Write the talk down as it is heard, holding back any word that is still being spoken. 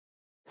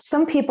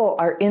Some people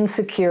are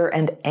insecure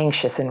and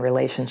anxious in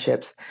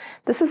relationships.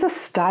 This is a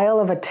style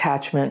of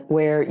attachment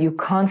where you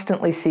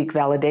constantly seek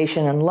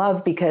validation and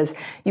love because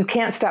you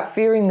can't stop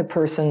fearing the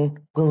person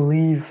will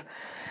leave.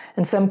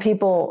 And some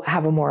people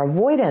have a more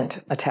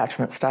avoidant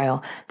attachment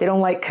style. They don't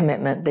like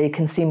commitment. They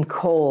can seem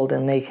cold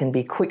and they can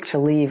be quick to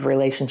leave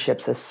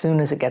relationships as soon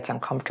as it gets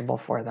uncomfortable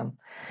for them.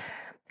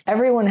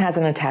 Everyone has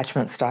an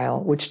attachment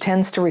style, which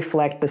tends to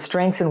reflect the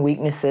strengths and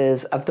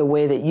weaknesses of the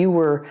way that you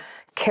were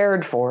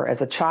cared for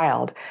as a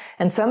child.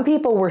 And some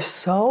people were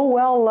so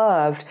well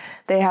loved,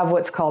 they have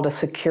what's called a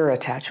secure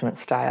attachment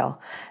style.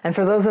 And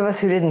for those of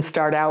us who didn't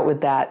start out with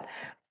that,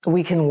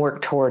 we can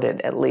work toward it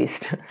at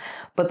least.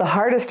 But the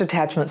hardest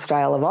attachment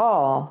style of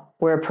all,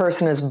 where a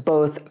person is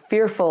both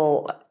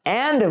fearful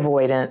and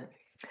avoidant,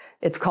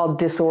 it's called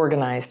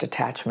disorganized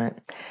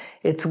attachment.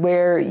 It's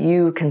where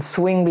you can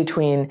swing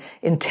between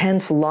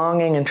intense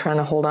longing and trying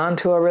to hold on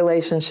to a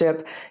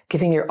relationship,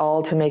 giving your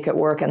all to make it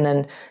work, and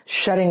then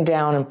shutting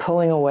down and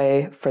pulling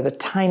away for the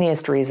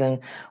tiniest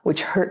reason,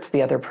 which hurts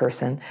the other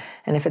person.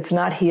 And if it's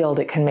not healed,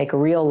 it can make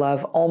real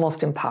love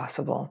almost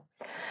impossible.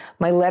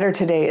 My letter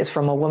today is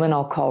from a woman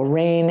I'll call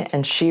Rain,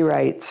 and she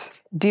writes,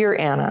 "Dear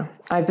Anna,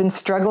 I've been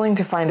struggling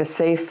to find a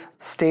safe,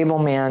 stable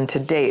man to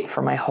date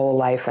for my whole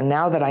life, and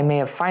now that I may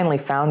have finally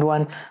found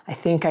one, I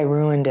think I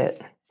ruined it.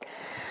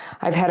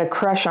 I've had a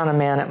crush on a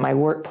man at my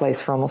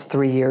workplace for almost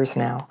 3 years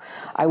now.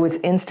 I was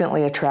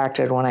instantly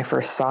attracted when I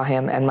first saw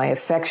him, and my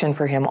affection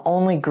for him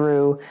only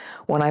grew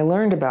when I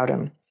learned about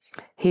him.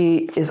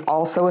 He is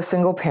also a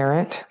single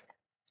parent,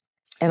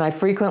 and I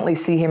frequently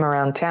see him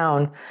around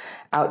town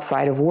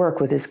outside of work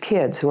with his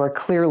kids, who are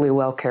clearly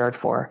well cared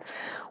for.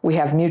 We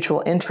have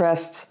mutual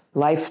interests,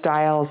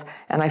 lifestyles,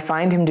 and I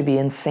find him to be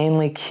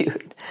insanely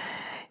cute.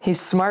 He's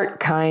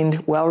smart,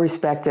 kind,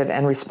 well-respected,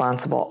 and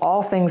responsible,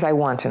 all things I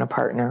want in a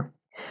partner.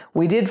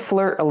 We did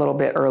flirt a little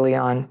bit early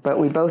on, but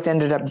we both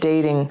ended up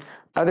dating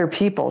other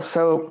people,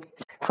 so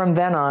from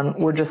then on,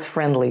 we're just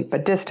friendly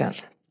but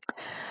distant.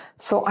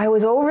 So I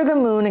was over the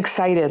moon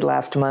excited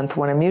last month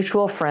when a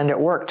mutual friend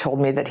at work told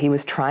me that he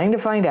was trying to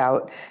find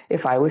out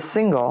if I was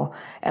single,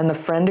 and the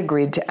friend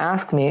agreed to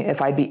ask me if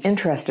I'd be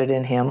interested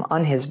in him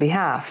on his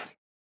behalf.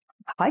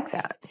 I like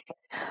that.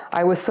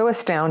 I was so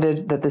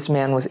astounded that this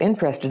man was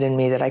interested in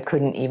me that I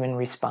couldn't even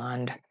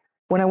respond.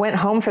 When I went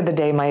home for the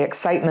day, my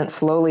excitement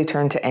slowly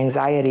turned to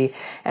anxiety,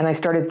 and I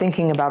started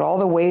thinking about all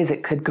the ways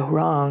it could go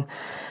wrong.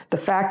 The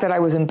fact that I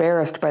was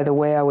embarrassed by the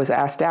way I was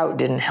asked out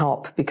didn't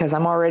help, because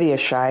I'm already a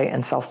shy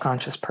and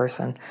self-conscious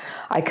person.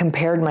 I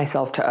compared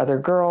myself to other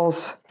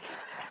girls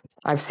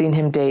I've seen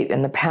him date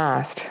in the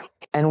past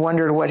and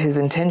wondered what his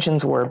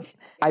intentions were.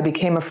 I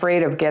became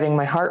afraid of getting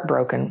my heart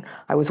broken.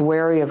 I was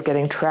wary of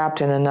getting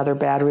trapped in another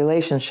bad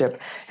relationship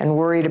and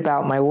worried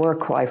about my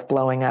work life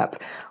blowing up.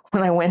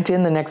 When I went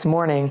in the next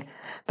morning,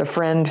 the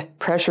friend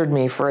pressured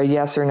me for a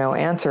yes or no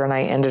answer, and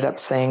I ended up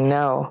saying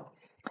no,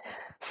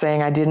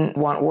 saying I didn't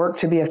want work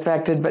to be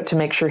affected, but to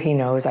make sure he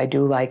knows I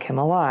do like him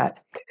a lot.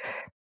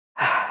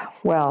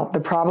 Well,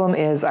 the problem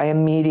is I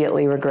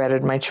immediately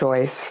regretted my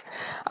choice.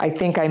 I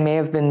think I may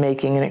have been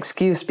making an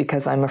excuse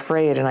because I'm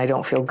afraid and I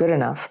don't feel good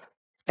enough.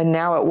 And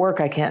now at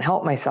work, I can't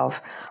help myself.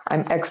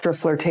 I'm extra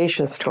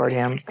flirtatious toward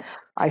him.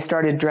 I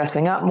started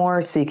dressing up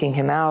more, seeking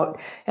him out,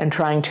 and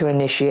trying to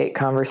initiate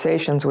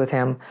conversations with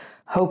him,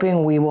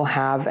 hoping we will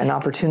have an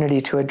opportunity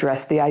to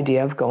address the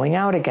idea of going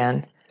out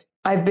again.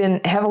 I've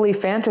been heavily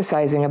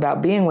fantasizing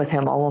about being with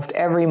him almost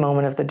every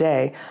moment of the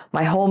day.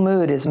 My whole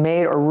mood is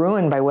made or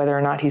ruined by whether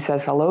or not he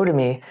says hello to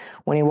me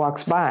when he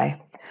walks by.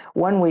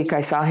 One week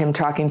I saw him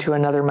talking to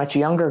another much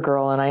younger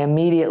girl, and I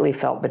immediately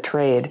felt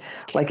betrayed,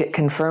 like it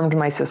confirmed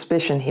my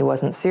suspicion he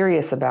wasn't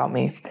serious about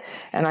me,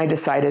 and I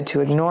decided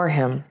to ignore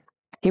him.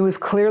 He was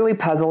clearly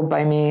puzzled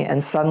by me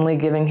and suddenly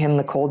giving him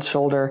the cold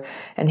shoulder,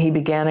 and he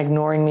began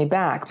ignoring me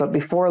back. But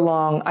before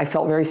long, I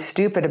felt very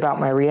stupid about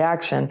my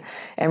reaction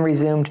and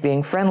resumed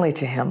being friendly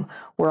to him.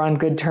 We're on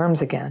good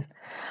terms again.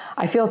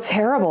 I feel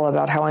terrible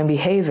about how I'm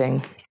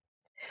behaving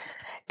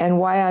and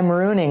why I'm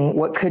ruining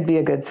what could be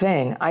a good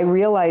thing. I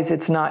realize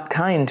it's not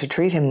kind to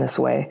treat him this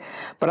way,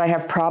 but I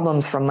have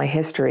problems from my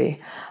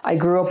history. I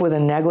grew up with a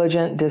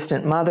negligent,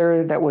 distant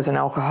mother that was an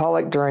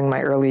alcoholic during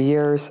my early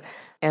years,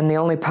 and the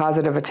only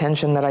positive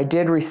attention that I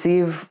did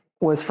receive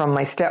was from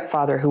my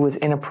stepfather, who was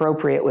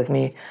inappropriate with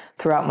me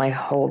throughout my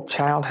whole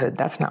childhood.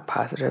 That's not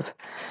positive,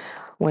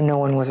 when no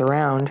one was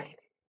around.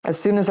 As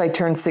soon as I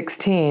turned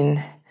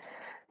 16,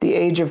 the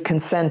age of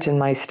consent in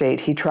my state,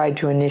 he tried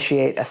to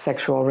initiate a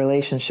sexual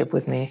relationship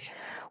with me.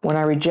 When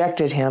I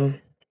rejected him,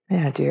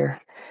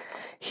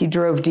 he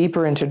drove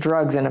deeper into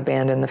drugs and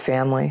abandoned the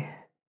family.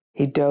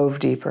 He dove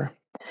deeper,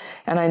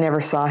 and I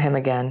never saw him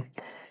again.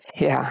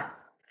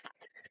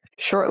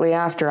 Shortly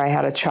after, I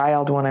had a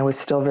child when I was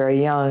still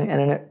very young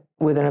and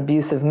with an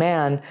abusive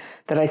man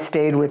that I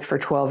stayed with for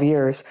 12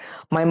 years.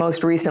 My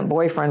most recent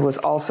boyfriend was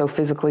also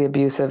physically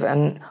abusive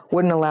and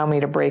wouldn't allow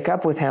me to break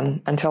up with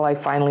him until I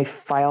finally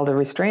filed a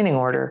restraining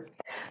order.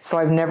 So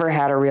I've never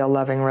had a real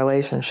loving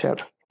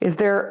relationship. Is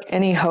there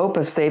any hope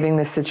of saving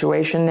this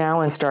situation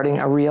now and starting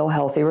a real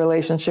healthy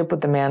relationship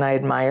with the man I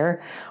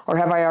admire? Or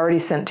have I already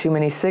sent too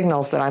many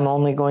signals that I'm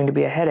only going to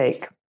be a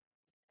headache?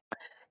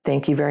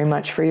 Thank you very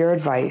much for your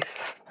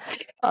advice.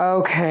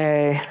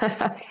 Okay.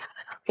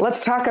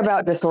 Let's talk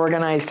about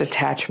disorganized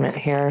attachment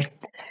here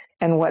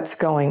and what's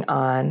going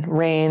on.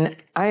 Rain,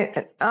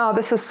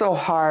 this is so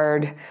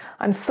hard.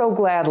 I'm so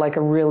glad like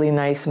a really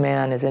nice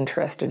man is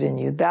interested in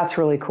you. That's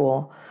really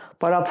cool.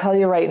 But I'll tell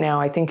you right now,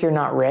 I think you're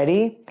not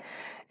ready.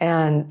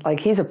 And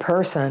like he's a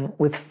person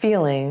with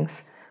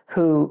feelings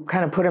who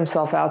kind of put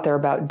himself out there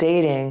about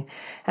dating.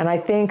 And I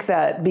think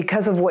that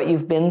because of what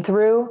you've been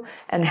through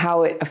and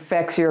how it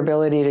affects your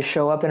ability to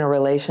show up in a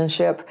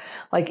relationship,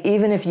 like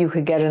even if you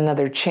could get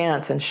another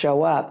chance and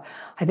show up,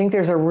 I think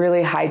there's a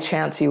really high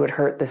chance you would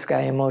hurt this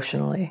guy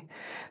emotionally,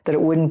 that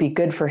it wouldn't be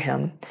good for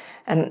him.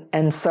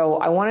 And so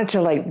I wanted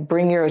to like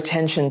bring your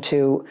attention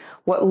to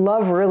what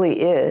love really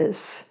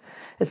is.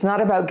 It's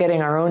not about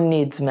getting our own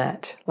needs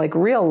met. Like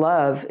real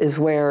love is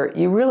where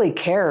you really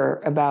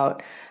care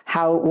about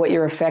what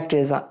your effect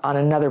is on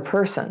another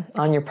person,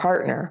 on your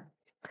partner.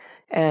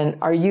 And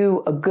are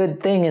you a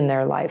good thing in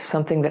their life,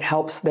 something that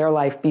helps their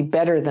life be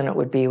better than it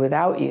would be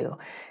without you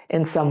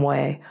in some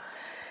way?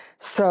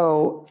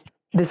 So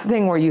this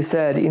thing where you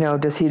said,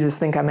 does he just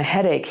think I'm a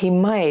headache? He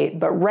might,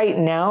 but right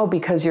now,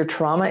 because your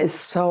trauma is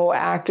so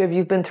active,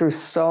 you've been through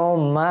so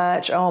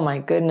much, oh my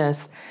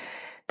goodness,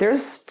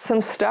 there's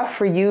some stuff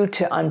for you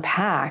to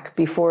unpack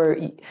before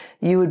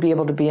you would be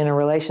able to be in a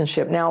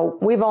relationship. Now,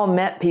 we've all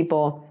met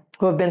people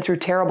who have been through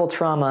terrible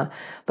trauma,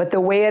 but the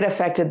way it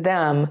affected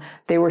them,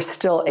 they were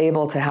still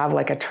able to have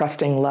like a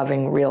trusting,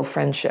 loving, real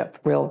friendship,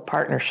 real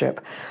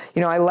partnership.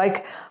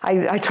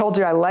 I told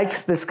you I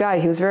liked this guy.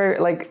 He was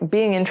very, like,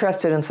 being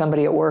interested in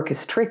somebody at work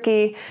is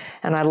tricky.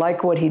 And I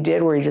like what he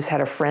did where he just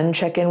had a friend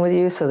check in with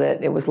you so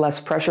that it was less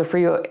pressure for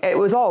you. It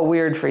was all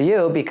weird for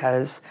you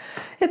because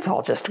it's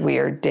all just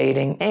weird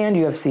dating and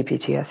you have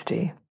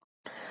CPTSD.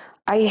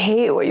 I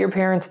hate what your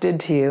parents did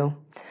to you.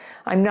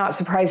 I'm not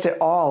surprised at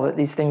all that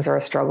these things are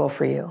a struggle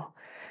for you.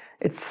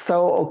 It's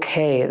so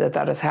okay that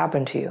that has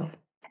happened to you.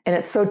 And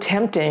it's so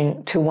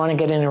tempting to want to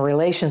get in a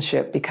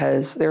relationship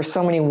because there are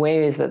so many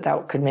ways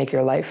that could make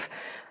your life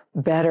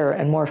better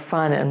and more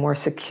fun and more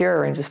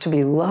secure and just to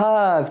be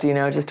loved,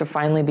 just to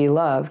finally be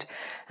loved.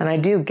 And I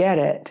do get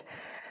it.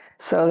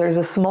 So there's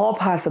a small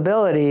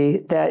possibility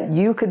that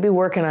you could be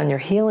working on your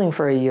healing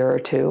for a year or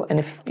two. And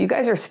if you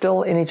guys are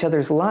still in each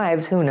other's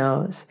lives, who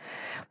knows?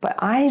 But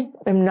I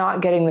am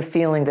not getting the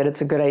feeling that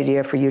it's a good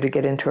idea for you to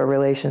get into a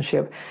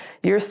relationship.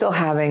 You're still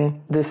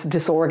having this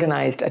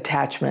disorganized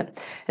attachment.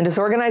 And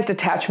disorganized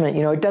attachment,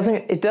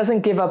 it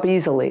doesn't give up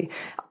easily.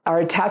 Our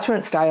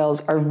attachment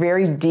styles are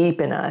very deep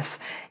in us.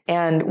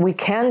 And we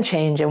can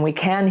change and we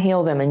can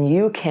heal them and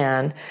you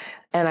can.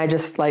 And I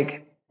just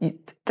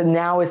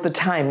now is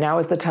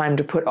the time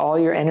to put all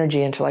your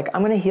energy into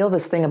I'm going to heal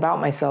this thing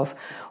about myself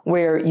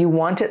where you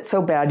want it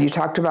so bad. You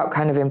talked about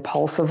kind of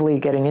impulsively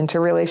getting into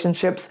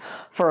relationships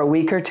for a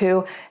week or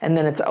two and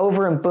then it's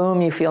over and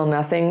boom, you feel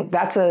nothing.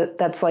 That's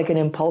like an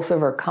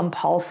impulsive or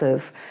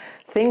compulsive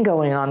thing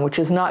going on, which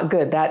is not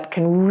good. That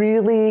can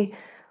really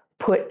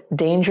put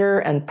danger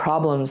and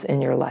problems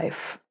in your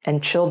life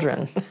and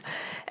children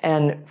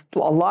and a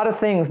lot of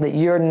things that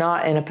you're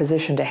not in a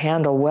position to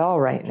handle well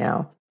right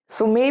now.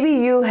 So maybe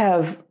you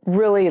have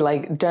really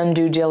done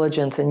due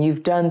diligence and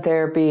you've done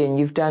therapy and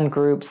you've done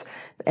groups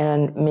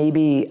and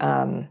maybe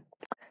the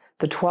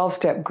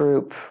 12-step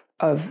group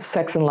of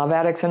Sex and Love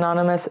Addicts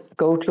Anonymous,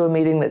 go to a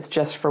meeting that's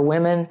just for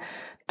women.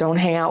 Don't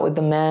hang out with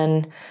the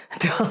men.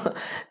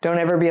 Don't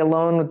ever be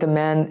alone with the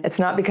men. It's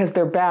not because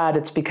they're bad.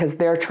 It's because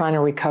they're trying to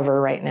recover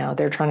right now.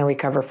 They're trying to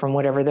recover from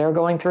whatever they're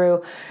going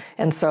through.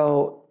 And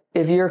so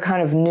if you're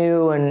kind of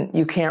new and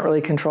you can't really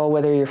control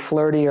whether you're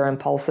flirty or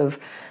impulsive,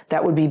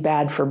 that would be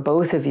bad for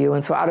both of you.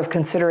 And so out of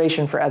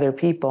consideration for other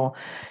people,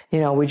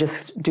 we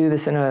just do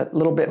this in a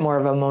little bit more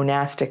of a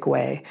monastic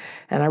way.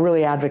 And I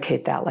really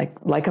advocate that,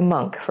 like a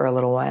monk for a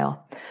little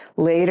while.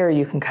 Later,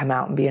 you can come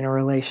out and be in a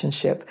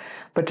relationship.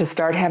 But to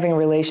start having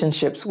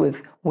relationships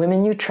with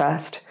women you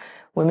trust,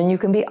 women you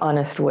can be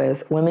honest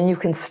with, women you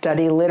can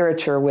study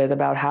literature with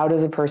about how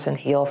does a person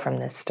heal from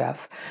this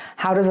stuff?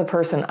 How does a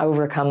person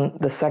overcome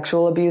the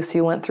sexual abuse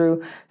you went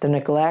through, the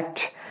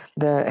neglect,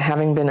 the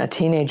having been a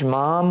teenage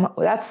mom?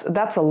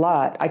 That's a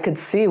lot. I could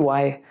see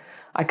why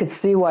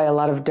a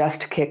lot of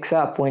dust kicks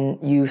up when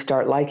you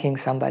start liking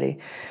somebody.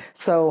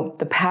 So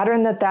the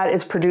pattern that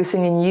is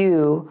producing in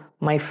you,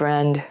 my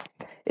friend,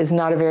 is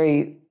not a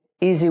very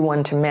easy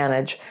one to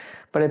manage.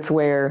 But it's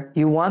where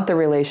you want the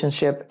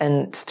relationship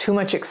and too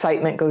much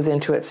excitement goes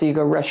into it. So you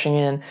go rushing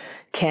in,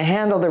 can't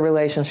handle the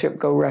relationship,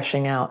 go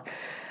rushing out.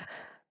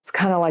 It's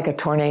kind of like a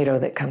tornado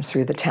that comes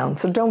through the town.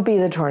 So don't be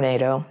the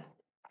tornado.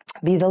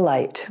 Be the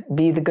light.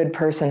 Be the good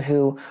person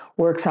who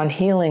works on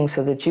healing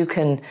so that you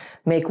can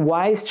make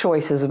wise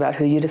choices about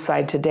who you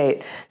decide to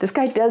date. This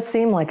guy does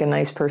seem like a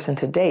nice person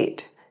to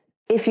date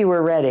if you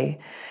were ready.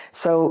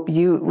 So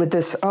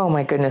oh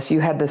my goodness, you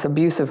had this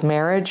abusive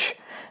marriage.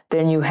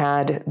 Then you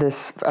had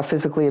a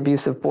physically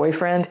abusive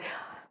boyfriend.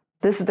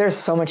 There's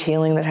so much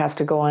healing that has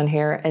to go on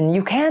here, and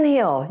you can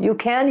heal,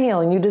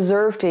 and you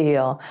deserve to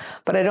heal.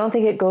 But I don't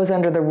think it goes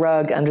under the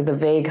rug, under the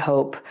vague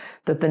hope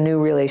that the new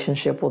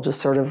relationship will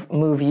just sort of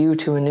move you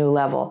to a new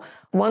level.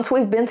 Once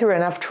we've been through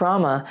enough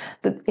trauma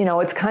that,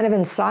 it's kind of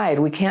inside.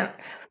 We can't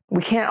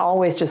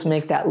always just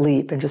make that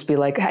leap and just be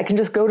like, I can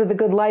just go to the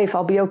good life.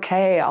 I'll be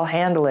okay. I'll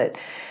handle it.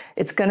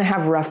 It's going to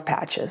have rough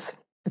patches.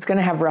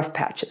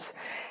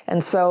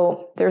 And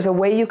so there's a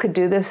way you could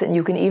do this, and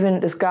you can even,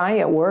 this guy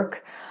at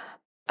work,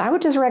 I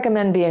would just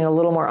recommend being a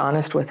little more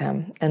honest with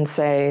him and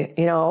say,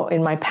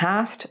 in my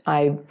past,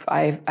 I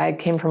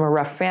came from a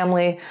rough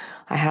family.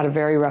 I had a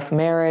very rough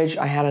marriage.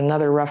 I had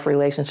another rough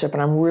relationship,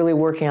 and I'm really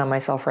working on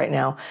myself right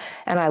now.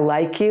 And I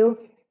like you,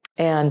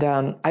 and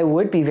I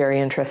would be very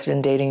interested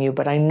in dating you,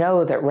 but I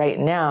know that right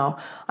now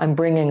I'm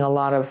bringing a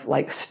lot of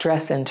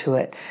stress into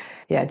it.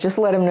 Yeah, just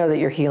let him know that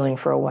you're healing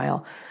for a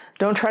while.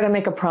 Don't try to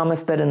make a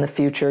promise that in the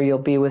future you'll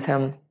be with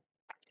him,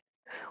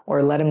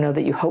 or let him know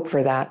that you hope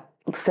for that.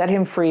 Set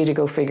him free to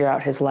go figure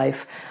out his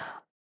life.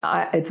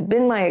 It's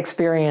been my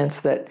experience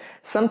that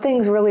some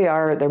things really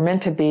they're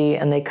meant to be,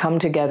 and they come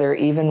together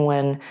even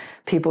when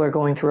people are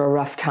going through a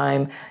rough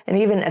time, and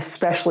even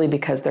especially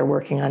because they're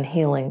working on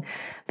healing.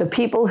 The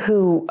people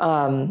who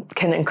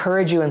can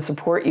encourage you and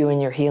support you in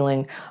your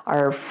healing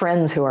are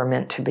friends who are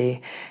meant to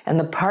be. And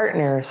the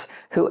partners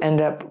who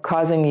end up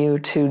causing you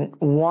to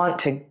want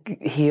to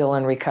heal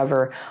and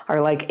recover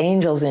are like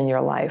angels in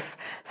your life.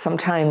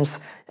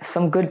 Sometimes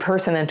some good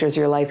person enters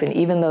your life, and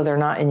even though they're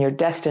not in your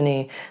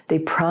destiny, they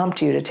prompt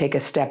you to take a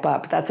step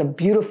up. That's a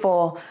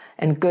beautiful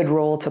and good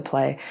role to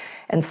play.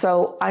 And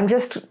so I'm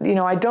just,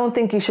 I don't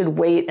think you should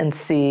wait and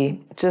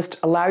see. Just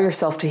allow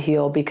yourself to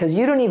heal, because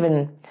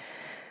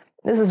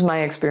this is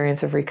my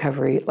experience of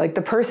recovery. Like,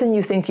 the person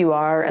you think you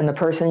are and the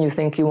person you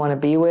think you want to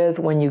be with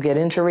when you get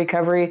into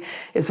recovery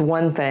is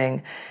one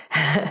thing.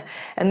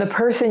 And the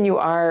person you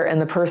are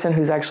and the person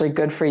who's actually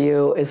good for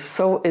you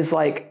is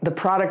like the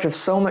product of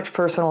so much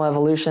personal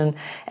evolution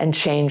and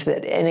change,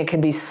 and it can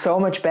be so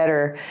much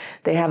better.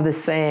 They have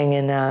this saying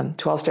in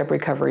 12-step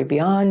recovery,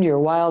 beyond your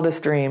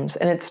wildest dreams.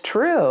 And it's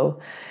true.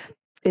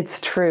 It's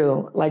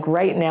true. Like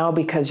right now,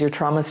 because your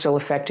trauma is still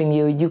affecting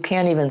you, you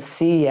can't even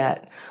see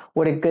yet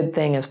what a good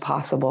thing is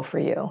possible for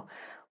you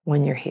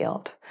when you're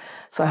healed.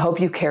 So I hope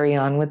you carry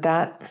on with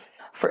that.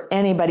 For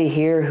anybody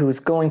here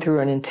who's going through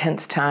an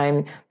intense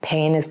time,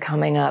 pain is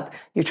coming up,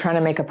 you're trying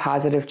to make a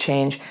positive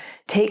change,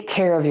 take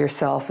care of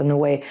yourself in the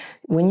way,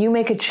 when you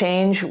make a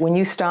change, when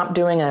you stop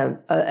doing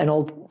an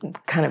old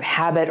kind of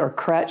habit or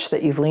crutch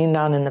that you've leaned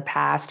on in the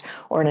past,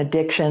 or an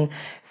addiction,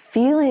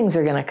 feelings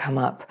are going to come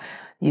up.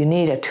 You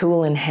need a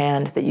tool in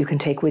hand that you can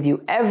take with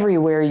you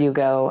everywhere you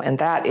go, and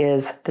that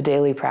is the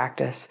daily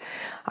practice.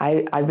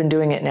 I've been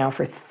doing it now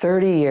for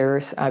 30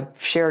 years.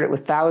 I've shared it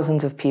with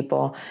thousands of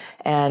people,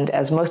 and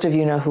as most of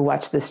you know who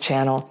watch this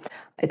channel,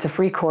 it's a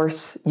free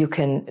course. You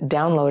can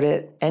download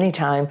it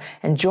anytime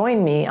and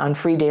join me on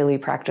free daily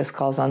practice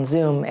calls on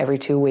Zoom every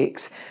 2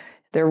 weeks.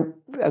 They're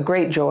a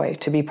great joy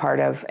to be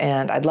part of,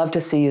 and I'd love to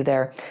see you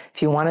there.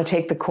 If you want to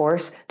take the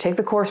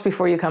course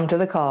before you come to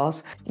the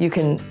calls. You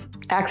can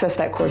access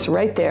that course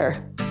right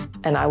there,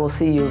 and I will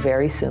see you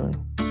very soon.